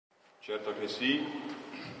Certo che sì.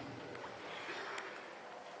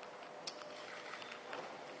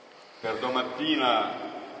 Per domattina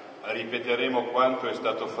ripeteremo quanto è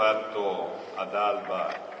stato fatto ad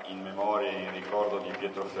alba in memoria e in ricordo di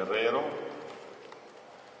Pietro Ferrero.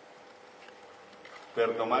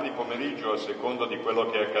 Per domani pomeriggio, a seconda di quello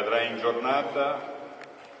che accadrà in giornata,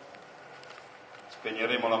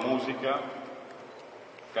 spegneremo la musica,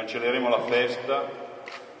 cancelleremo la festa,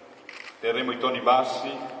 terremo i toni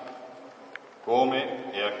bassi,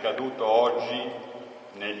 come è accaduto oggi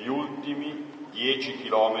negli ultimi 10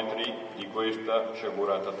 chilometri di questa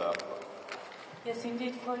sciagurata tappa. Yes,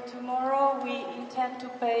 indeed, for tomorrow we intend to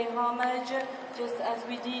pay homage, just as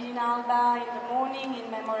we did in Alba in the morning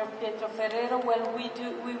in memory of Pietro Ferrero. Well, we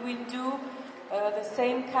will do the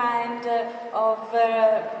same kind of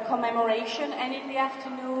commemoration, and in the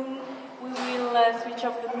afternoon we will switch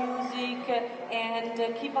off the music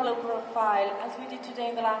and keep a low profile, as we did today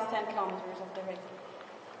in the last 10 kilometers of the race.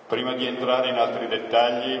 Prima di entrare in altri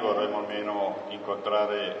dettagli vorremmo almeno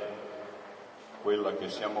incontrare quella che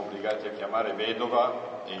siamo obbligati a chiamare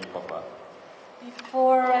vedova e il papà.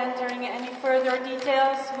 Before entering any further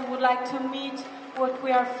details, we would like to meet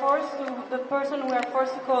the person we are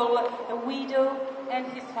forced to call a widow and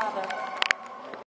his father.